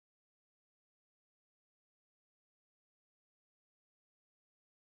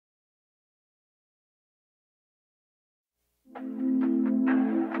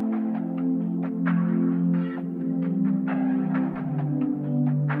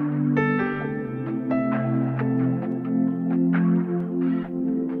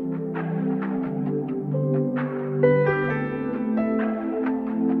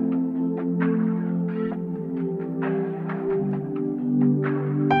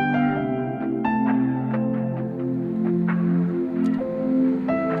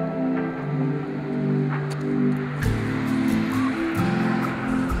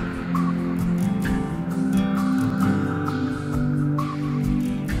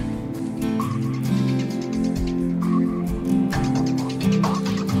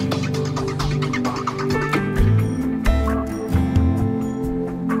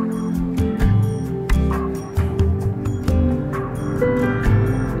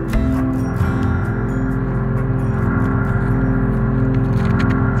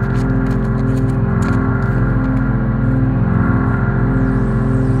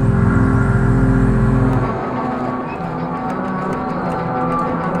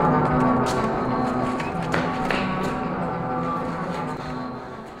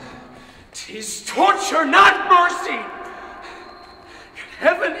Torture, not mercy!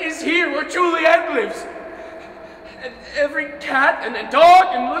 Heaven is here where Juliet lives. And every cat and dog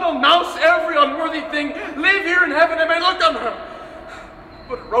and little mouse, every unworthy thing, live here in heaven and may look on her.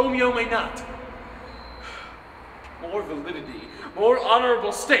 But Romeo may not. More validity, more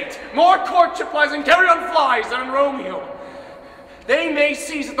honorable state, more courtship lies in carrion flies than in Romeo. They may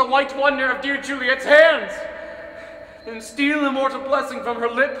seize at the white wonder of dear Juliet's hands, and steal immortal blessing from her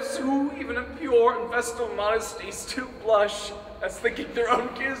lips, who, even in pure and vestal modesty, still blush as thinking their own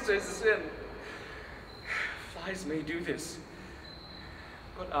kiss is sin. Flies may do this,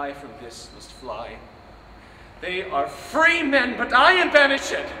 but I from this must fly. They are free men, but I am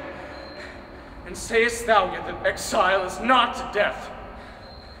banished. And sayest thou yet that exile is not death?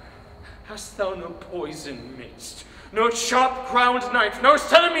 Hast thou no poison midst? No sharp-crowned knife, no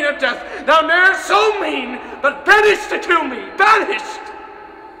sentiment of death, thou ne'er so mean, but banished to me, banished!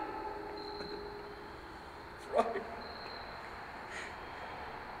 Right.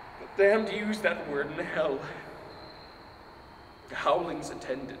 But damned to use that word in hell. The howlings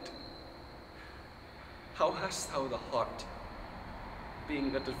attended. How hast thou the heart,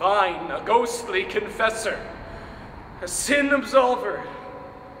 being a divine, a ghostly confessor, a sin absolver,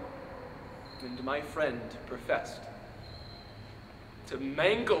 and my friend professed, to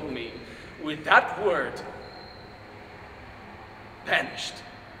mangle me with that word, banished?